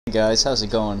Hey guys, how's it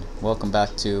going? Welcome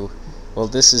back to, well,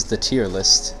 this is the tier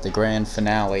list, the grand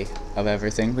finale of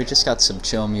everything. We just got some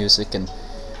chill music and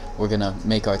we're gonna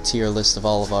make our tier list of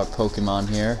all of our Pokemon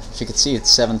here. As you can see,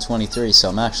 it's 7:23, so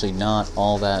I'm actually not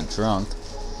all that drunk.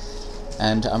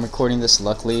 And I'm recording this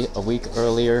luckily a week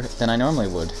earlier than I normally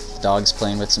would. The dog's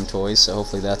playing with some toys, so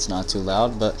hopefully that's not too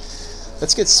loud, but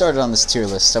let's get started on this tier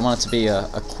list. I want it to be a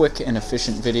quick and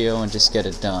efficient video and just get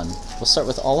it done. We'll start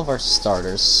with all of our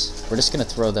starters. We're just going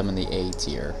to throw them in the A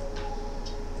tier.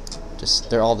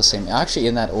 They're all the same. Actually,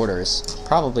 in that order is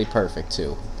probably perfect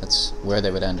too. That's where they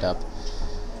would end up.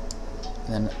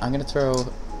 And then I'm going to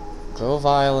throw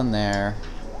Grovyle in there.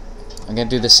 I'm going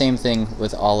to do the same thing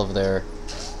with all of their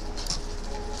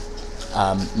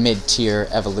mid-tier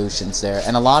evolutions there.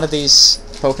 And a lot of these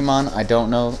Pokemon I don't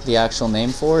know the actual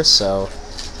name for, so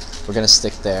we're going to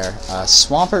stick there.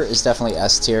 Swampert is definitely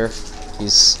S tier.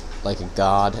 He's like a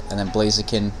god. And then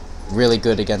Blaziken, really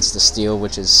good against the Steel,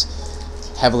 which is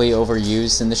heavily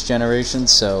overused in this generation,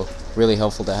 so really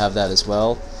helpful to have that as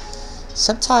well.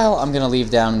 Sceptile I'm going to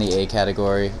leave down in the A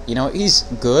category. You know, he's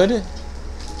good,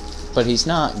 but he's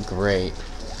not great.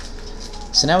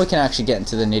 So now we can actually get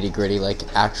into the nitty-gritty, like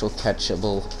actual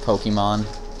catchable Pokemon.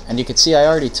 And you can see I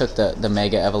already took the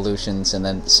Mega Evolutions and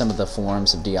then some of the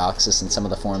forms of Deoxys and some of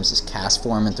the forms as Cast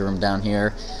Form and threw them down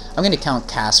here. I'm going to count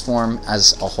Cast Form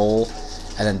as a whole,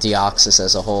 and then Deoxys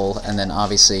as a whole, and then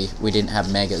obviously we didn't have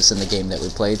Megas in the game that we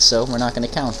played, so we're not going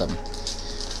to count them.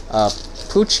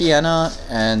 Poochyena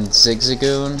and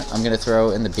Zigzagoon I'm going to throw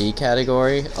in the B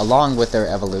category, along with their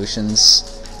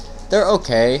evolutions. They're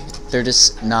okay, they're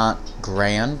just not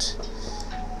grand.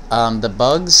 The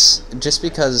bugs, just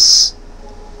because,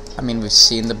 I mean, we've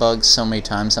seen the bugs so many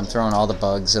times, I'm throwing all the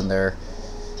bugs in their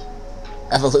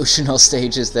evolutional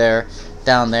stages there,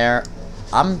 down there.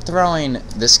 I'm throwing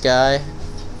this guy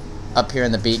up here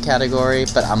in the B category,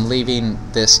 but I'm leaving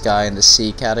this guy in the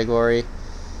C category.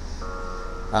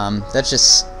 That's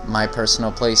just my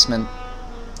personal placement.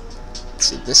 Let's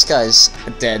see, this guy's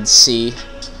a dead C.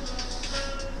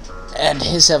 And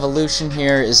his evolution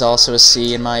here is also a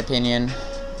C in my opinion.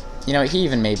 You know, he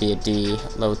even may be a D,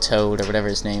 Low Toad or whatever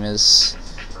his name is.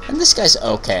 And this guy's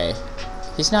okay.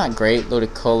 He's not great,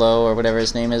 Ludicolo or whatever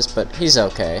his name is, but he's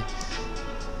okay.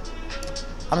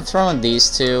 I'm throwing these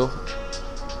two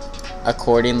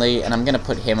accordingly, and I'm going to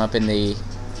put him up in the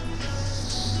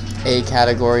A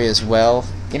category as well.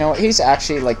 You know, he's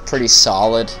actually like pretty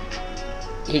solid.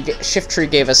 Shiftry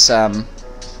gave us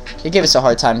he gave us a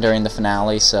hard time during the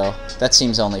finale, so that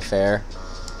seems only fair.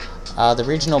 The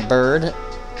Regional Bird,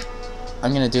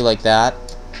 I'm going to do like that.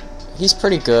 He's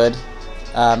pretty good.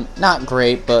 Not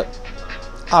great, but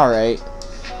alright.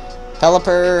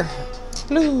 Pelipper,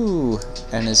 Blue,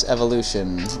 and his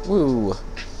evolution. Woo.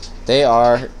 They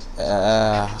are,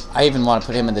 I even want to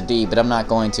put him in the D, but I'm not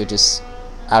going to, just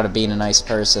out of being a nice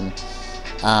person.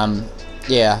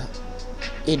 Yeah.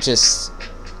 He just,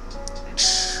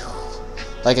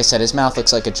 like I said, his mouth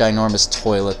looks like a ginormous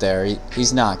toilet there.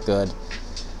 He's not good.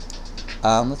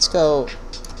 Let's go.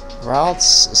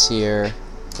 Ralts is here.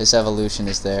 His evolution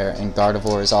is there, and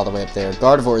Gardevoir is all the way up there.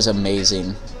 Gardevoir is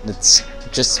amazing. It's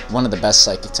just one of the best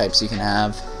psychic types you can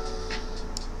have.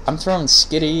 I'm throwing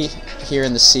Skitty here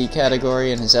in the C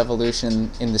category, and his evolution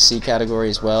in the C category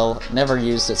as well. Never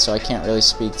used it, so I can't really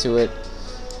speak to it.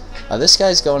 This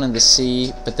guy's going in the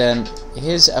C, but then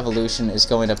his evolution is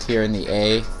going up here in the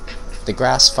A. The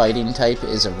grass fighting type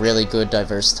is a really good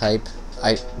diverse type.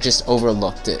 I just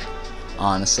overlooked it,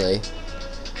 honestly.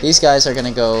 These guys are going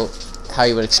to go how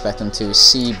you would expect them to.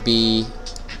 C, B,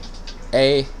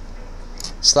 A.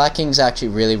 Slacking's actually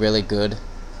really, really good.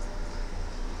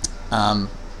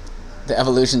 The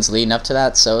evolutions leading up to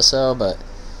that, so-so, but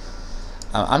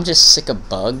I'm just sick of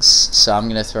bugs, so I'm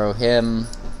going to throw him,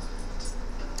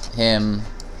 and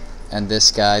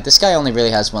this guy. This guy only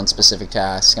really has one specific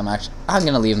task. I'm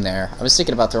going to leave him there. I was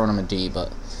thinking about throwing him in D,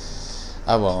 but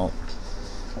I won't.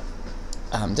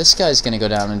 This guy's going to go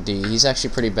down in D. He's actually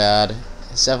pretty bad.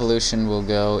 His evolution will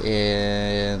go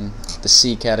in the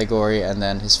C category, and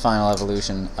then his final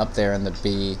evolution up there in the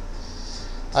B.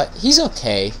 He's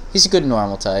okay. He's a good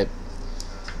normal type.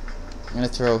 I'm going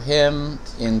to throw him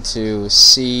into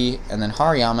C, and then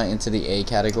Hariyama into the A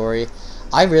category.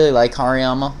 I really like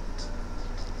Hariyama.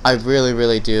 I really,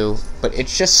 really do. But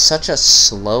it's just such a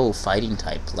slow fighting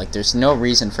type. Like, there's no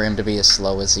reason for him to be as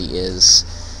slow as he is.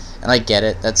 And I get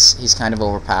it. He's kind of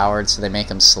overpowered, so they make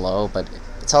him slow. But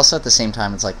it's also at the same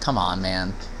time, it's like, come on,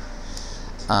 man.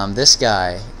 This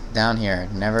guy down here,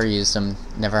 never used him.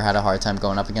 Never had a hard time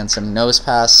going up against him.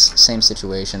 Nosepass, same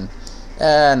situation.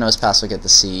 Nosepass will get the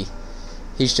C.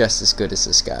 He's just as good as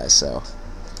this guy, so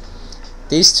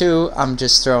These two, I'm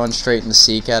just throwing straight in the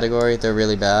C category. They're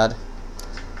really bad.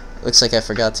 Looks like I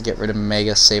forgot to get rid of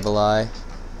Mega Sableye.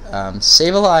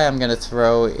 Sableye I'm going to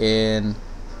throw in...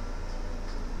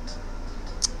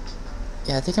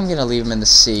 Yeah, I think I'm going to leave him in the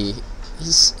C.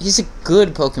 He's a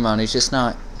good Pokemon, he's just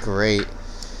not great.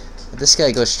 But this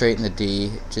guy goes straight in the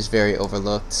D, just very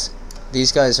overlooked.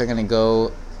 These guys are going to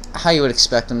go how you would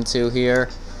expect them to here,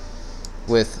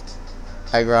 with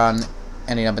Aggron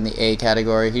ending up in the A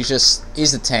category. He's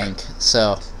the tank,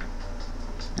 so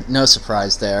no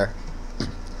surprise there.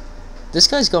 This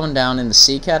guy's going down in the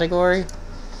C category,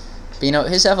 but you know,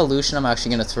 his evolution I'm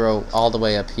actually going to throw all the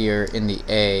way up here in the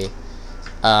A.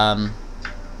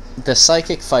 The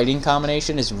Psychic Fighting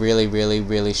combination is really, really,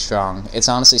 really strong. It's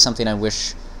honestly something I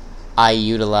wish I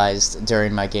utilized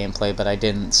during my gameplay, but I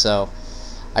didn't, so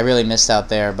I really missed out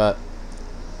there, but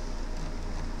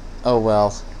oh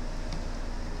well.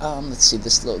 Let's see,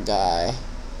 this little guy.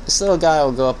 This little guy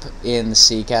will go up in the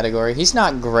C category. He's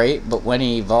not great, but when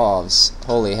he evolves,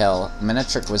 holy hell,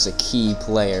 Manectric was a key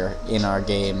player in our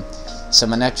game, so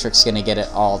Manectric's gonna get it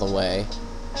all the way.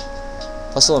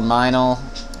 Plus a little Minel,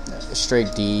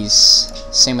 straight D's.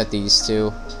 Same with these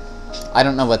two. I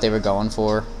don't know what they were going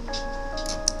for.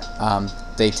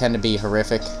 They tend to be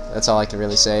horrific. That's all I can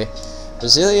really say.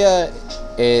 Roselia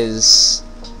is...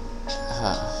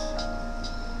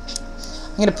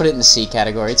 I'm going to put it in the C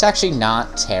category. It's actually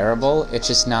not terrible. It's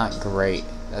just not great.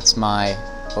 That's my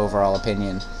overall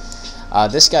opinion.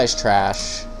 This guy's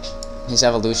trash. His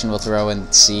evolution will throw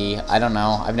in C. I don't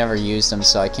know. I've never used him,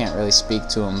 so I can't really speak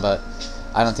to him, but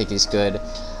I don't think he's good.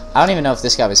 I don't even know if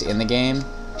this guy was in the game.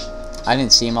 I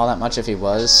didn't see him all that much if he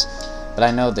was, but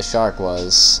I know the Shark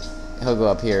was. He'll go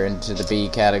up here into the B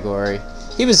category.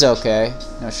 He was okay.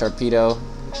 You know, Sharpedo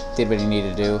did what he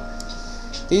needed to do.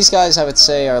 These guys, I would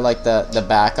say, are like the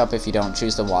backup if you don't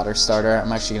choose the water starter.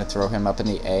 I'm actually going to throw him up in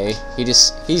the A.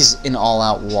 He's an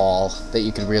all-out wall that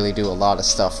you could really do a lot of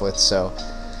stuff with, so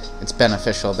it's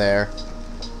beneficial there.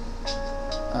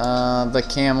 The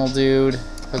Camel dude,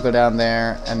 he'll go down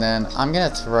there, and then I'm going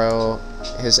to throw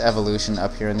his evolution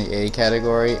up here in the A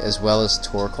category, as well as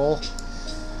Torkoal.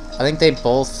 I think they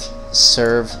both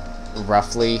serve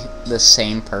roughly the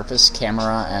same purpose,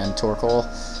 Camera and Torkoal,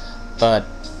 but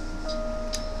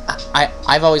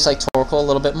I've always liked Torkoal a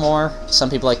little bit more. Some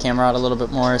people like Camerot a little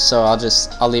bit more, so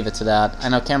I'll leave it to that. I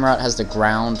know Camerot has the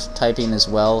ground typing as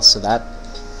well, so that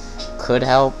could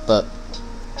help, but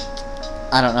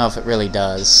I don't know if it really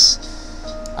does.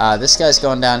 This guy's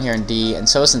going down here in D, and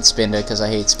so isn't Spinda, because I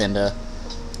hate Spinda.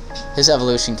 His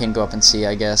evolution can go up in C,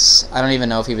 I guess. I don't even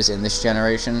know if he was in this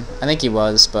generation. I think he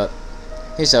was, but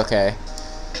he's okay.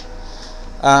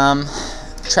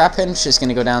 Trapinch is going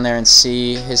to go down there and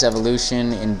C, his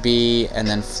evolution in B, and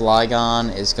then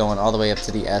Flygon is going all the way up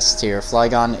to the S tier.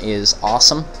 Flygon is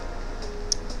awesome.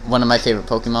 One of my favorite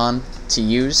Pokemon to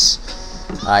use.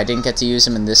 I didn't get to use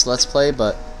him in this Let's Play,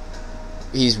 but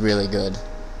he's really good.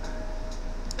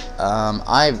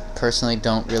 I personally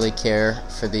don't really care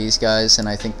for these guys, and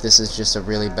I think this is just a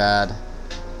really bad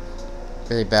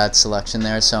selection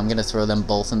there, so I'm going to throw them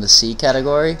both in the C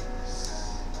category.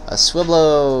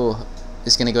 Swiblow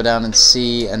is going to go down in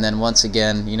C, and then once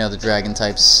again, you know, the dragon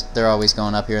types, they're always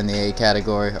going up here in the A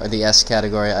category, or the S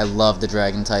category. I love the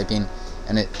dragon typing,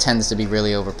 and it tends to be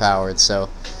really overpowered, so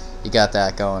you got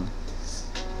that going.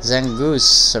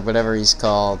 Zangoose, or whatever he's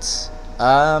called.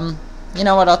 You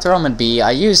know what, I'll throw him in B.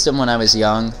 I used him when I was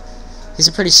young. He's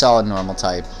a pretty solid normal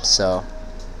type, so...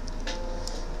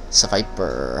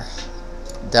 Viper.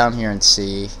 Down here in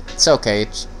C. It's okay.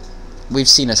 We've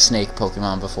seen a snake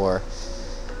Pokemon before.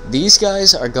 These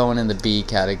guys are going in the B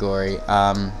category.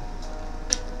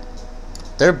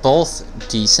 They're both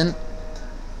decent.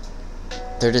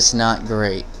 They're just not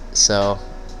great, so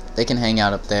they can hang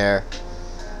out up there.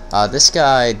 This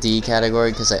guy, D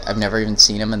category, because I've never even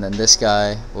seen him, and then this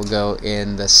guy will go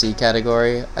in the C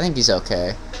category. I think he's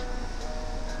okay.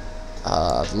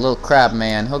 The little crab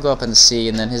man, he'll go up in the C,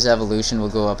 and then his evolution will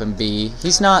go up in B.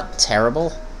 He's not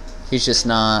terrible. He's just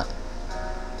not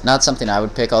something I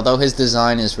would pick, although his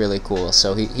design is really cool,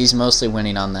 so he's mostly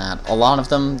winning on that. A lot of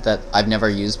them that I've never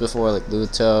used before, like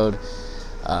Lutoad,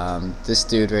 this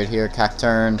dude right here,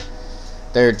 Cacturne,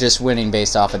 they're just winning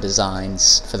based off of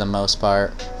designs for the most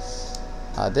part.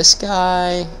 This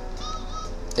guy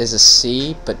is a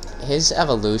C, but his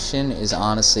evolution is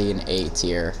honestly an A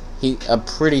tier. A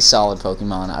pretty solid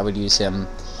Pokemon. I would use him.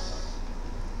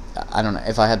 I don't know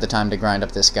if I had the time to grind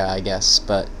up this guy, I guess,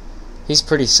 but he's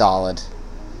pretty solid.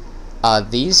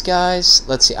 These guys,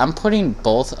 let's see. I'm putting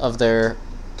both of their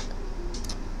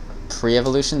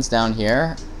pre-evolutions down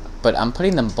here. but I'm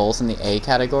putting them both in the A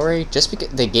category just because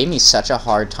they gave me such a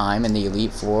hard time in the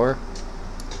Elite Four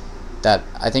that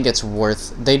I think it's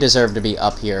worth. They deserve to be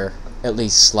up here at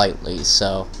least slightly,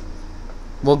 so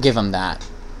we'll give them that.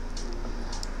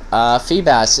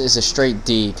 Feebas is a straight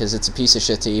D because it's a piece of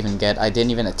shit to even get. I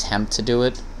didn't even attempt to do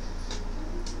it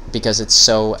because it's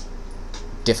so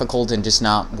difficult and just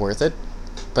not worth it.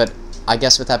 But I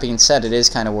guess with that being said, it is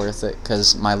kind of worth it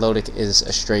because my Milotic is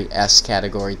a straight S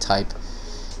category type.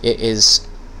 It is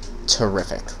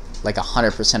terrific, like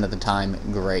 100% of the time,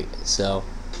 great. So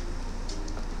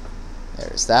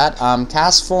there's that.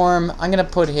 Cast form, I'm gonna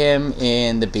put him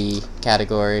in the B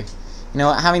category. You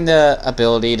know, having the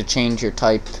ability to change your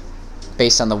type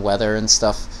based on the weather and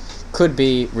stuff could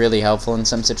be really helpful in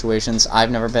some situations.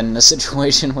 I've never been in a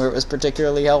situation where it was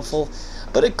particularly helpful,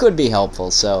 but it could be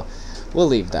helpful, so we'll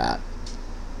leave that.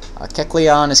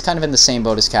 Kecleon is kind of in the same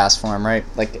boat as cast form, right?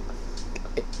 Like,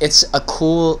 it's a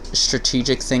cool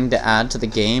strategic thing to add to the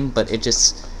game, but it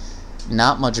just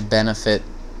not much benefit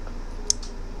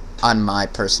on my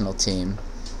personal team.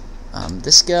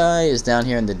 This guy is down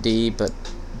here in the D, but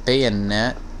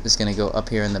Bayonet is going to go up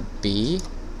here in the B.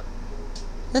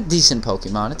 A decent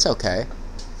Pokemon, it's okay.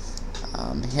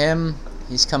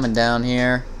 He's coming down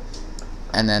here.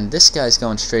 And then this guy's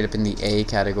going straight up in the A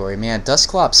category. Man,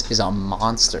 Dusclops is a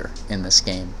monster in this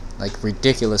game. Like,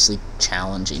 ridiculously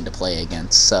challenging to play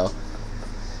against. So,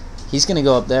 he's going to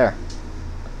go up there.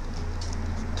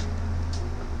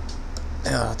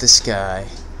 Oh, this guy.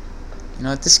 You know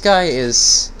what, this guy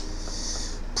is...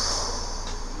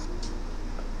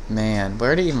 Man,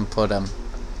 where to even put him?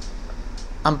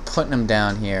 I'm putting him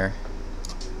down here.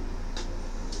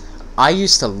 I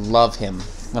used to love him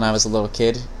when I was a little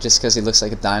kid, just because he looks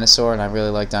like a dinosaur, and I really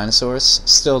like dinosaurs.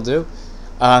 Still do.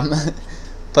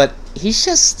 But he's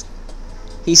just...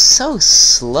 He's so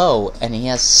slow, and he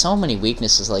has so many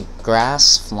weaknesses, like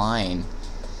grass, flying.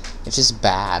 It's just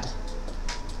bad.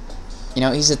 You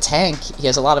know, he's a tank. He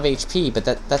has a lot of HP, but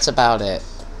that's about it.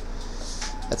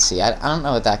 Let's see. I don't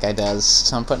know what that guy does,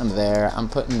 so I'm putting him there. I'm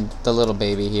putting the little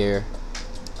baby here.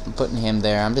 I'm putting him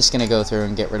there. I'm just going to go through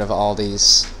and get rid of all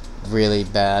these really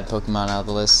bad Pokemon out of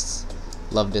the list.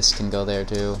 Lovedis can go there,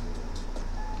 too.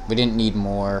 We didn't need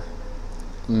more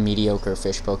mediocre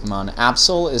fish Pokemon.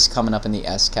 Absol is coming up in the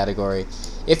S category.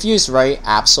 If used right,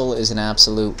 Absol is an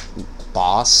absolute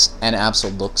boss, and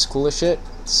Absol looks cool as shit,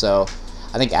 so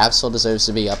I think Absol deserves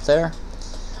to be up there.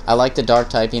 I like the dark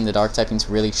typing. The dark typing's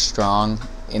really strong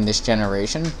in this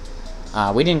generation.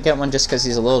 We didn't get one just because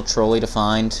he's a little trolly to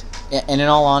find. And in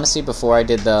all honesty, before I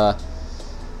did the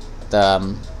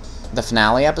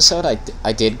finale episode,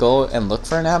 I did go and look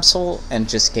for an Absol and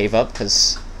just gave up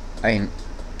because, I mean,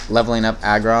 leveling up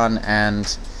Aggron and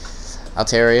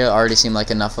Altaria already seemed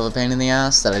like enough of a pain in the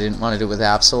ass that I didn't want to do it with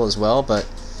Absol as well, but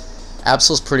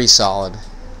Absol's pretty solid.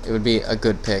 It would be a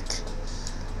good pick.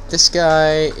 This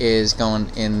guy is going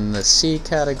in the C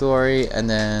category, and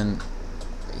then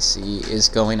AC is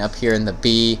going up here in the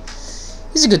B.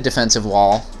 He's a good defensive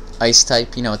wall. Ice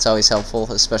type, you know, it's always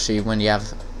helpful, especially when you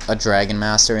have a Dragon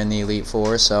Master in the Elite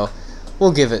Four, so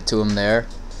we'll give it to him there.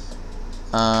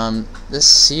 This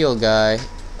Seal guy,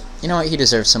 you know what, he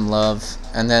deserves some love.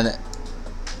 And then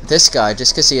this guy,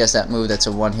 just because he has that move that's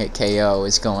a one-hit KO,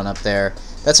 is going up there.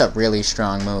 That's a really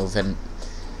strong move, and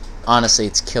honestly,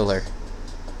 it's killer.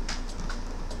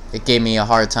 It gave me a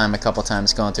hard time a couple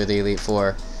times going through the Elite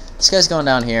Four. This guy's going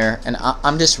down here, and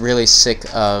I'm just really sick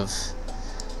of...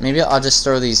 Maybe I'll just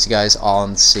throw these guys all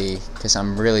in C, because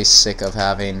I'm really sick of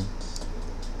having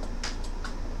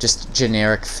just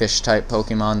generic fish-type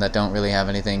Pokemon that don't really have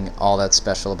anything all that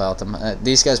special about them.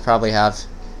 These guys probably have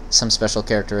some special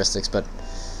characteristics, but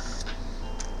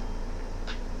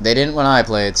they didn't when I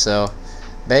played, so...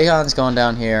 Bagon's going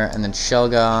down here, and then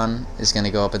Shelgon is going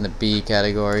to go up in the B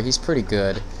category. He's pretty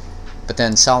good. But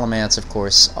then Salamence, of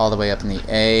course, all the way up in the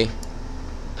A.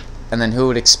 And then who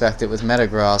would expect it with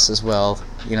Metagross as well?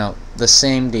 You know, the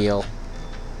same deal.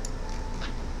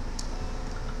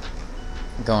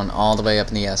 Going all the way up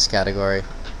in the S category.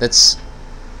 That's...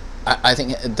 I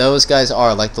think those guys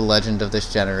are like the legend of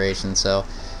this generation. So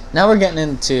now we're getting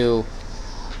into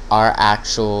our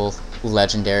actual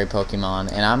legendary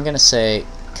Pokemon, and I'm gonna say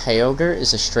Kyogre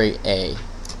is a straight A,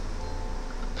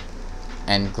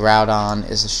 and Groudon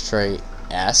is a straight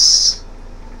S.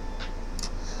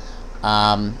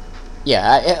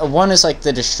 Yeah, one is like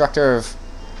the destructor of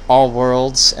all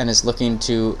worlds and is looking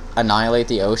to annihilate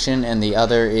the ocean, and the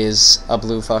other is a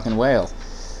blue fucking whale,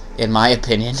 in my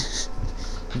opinion.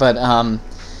 But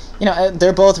you know,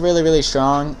 they're both really, really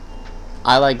strong.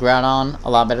 I like Groudon a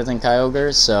lot better than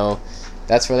Kyogre, so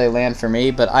That's where they land for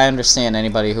me, but I understand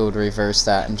anybody who would reverse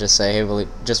that and just say, hey, well,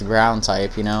 just ground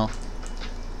type, you know?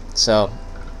 So,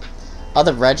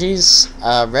 other Reggies,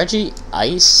 Reggie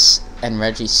Ice and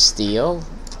Reggie Steel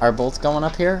are both going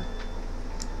up here.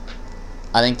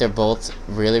 I think they're both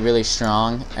really, really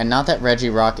strong. And not that Reggie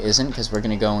Rock isn't, because we're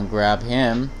going to go and grab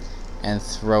him and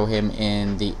throw him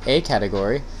in the A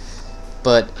category.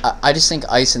 But I just think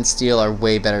Ice and Steel are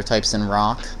way better types than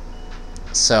Rock.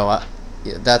 So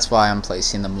that's why I'm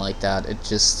placing them like that. It's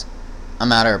just a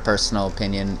matter of personal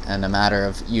opinion and a matter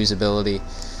of usability.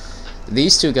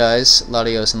 These two guys,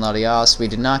 Latios and Latias, we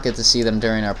did not get to see them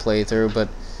during our playthrough, but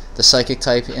the Psychic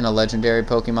type in a legendary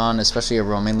Pokemon, especially a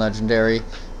roaming legendary,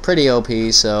 pretty OP,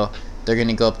 so they're going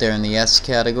to go up there in the S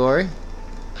category.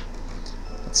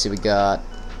 Let's see, we got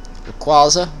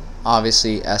Rayquaza,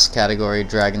 obviously S category,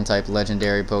 Dragon type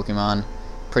legendary Pokemon,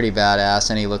 pretty badass,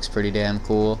 and he looks pretty damn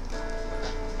cool.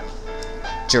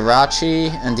 Jirachi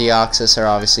and Deoxys are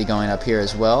obviously going up here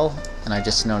as well, and I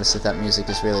just noticed that that music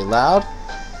is really loud.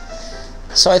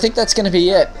 So I think that's going to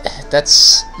be it.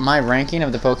 That's my ranking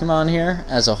of the Pokemon here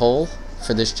as a whole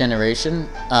for this generation.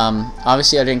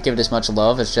 Obviously I didn't give it as much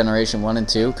love as Generation 1 and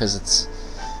 2 because it's,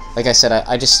 like I said,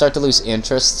 I just start to lose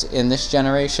interest in this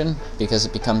generation because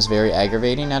it becomes very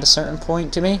aggravating at a certain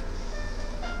point to me.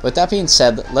 With that being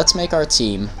said, let's make our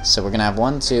team. So we're going to have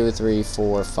 1, 2, 3,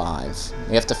 4, 5.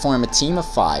 We have to form a team of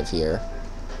 5 here.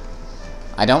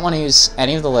 I don't want to use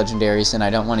any of the legendaries, and I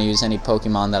don't want to use any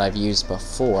Pokemon that I've used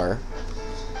before.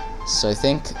 So I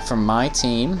think for my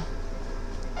team,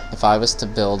 if I was to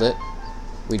build it,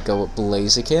 we'd go with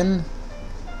Blaziken.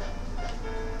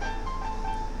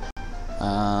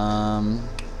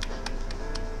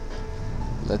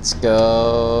 Let's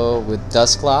go with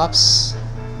Dusclops.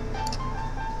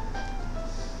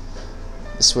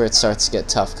 This is where it starts to get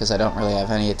tough because I don't really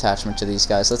have any attachment to these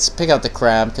guys. Let's pick out the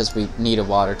Crab because we need a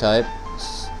water type.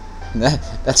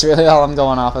 That's really all I'm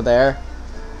going off of there.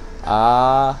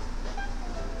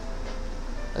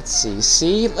 Let's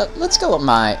see. Let's go with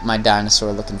my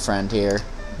dinosaur-looking friend here.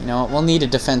 You know, we'll need a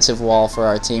defensive wall for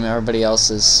our team. Everybody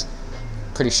else is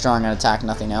pretty strong on attack,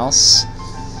 nothing else.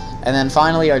 And then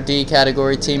finally, our D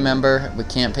category team member. We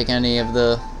can't pick any of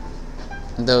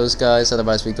those guys,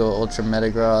 otherwise we go Ultra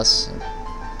Metagross.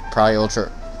 Probably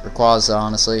Ultra Rayquaza,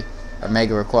 honestly. Or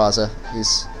Mega Rayquaza.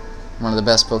 He's one of the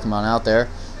best Pokemon out there.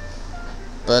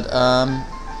 But,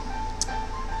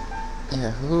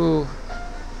 yeah, who...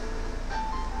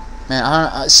 Man, I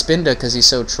don't know, Spinda, because he's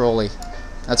so trolly.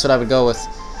 That's what I would go with.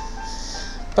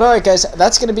 But alright guys,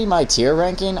 that's going to be my tier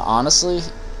ranking, honestly.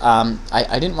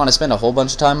 I didn't want to spend a whole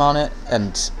bunch of time on it,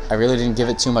 and I really didn't give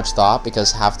it too much thought,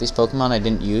 because half these Pokemon I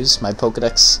didn't use. My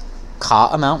Pokedex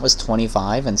caught amount was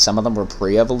 25, and some of them were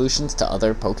pre-evolutions to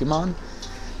other Pokemon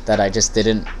that I just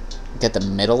didn't get the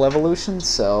middle evolutions,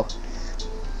 so...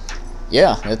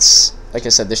 Yeah, it's... Like I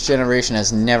said, this generation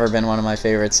has never been one of my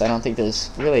favorites. I don't think there's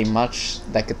really much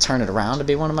that could turn it around to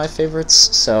be one of my favorites.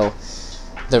 So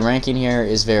the ranking here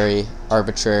is very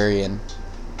arbitrary and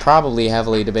probably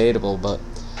heavily debatable. But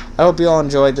I hope you all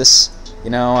enjoyed this.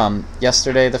 You know,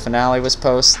 yesterday the finale was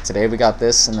posted. Today we got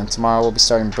this. And then tomorrow we'll be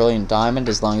starting Brilliant Diamond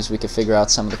as long as we can figure out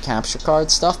some of the capture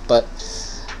card stuff. But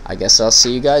I guess I'll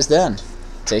see you guys then.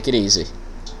 Take it easy.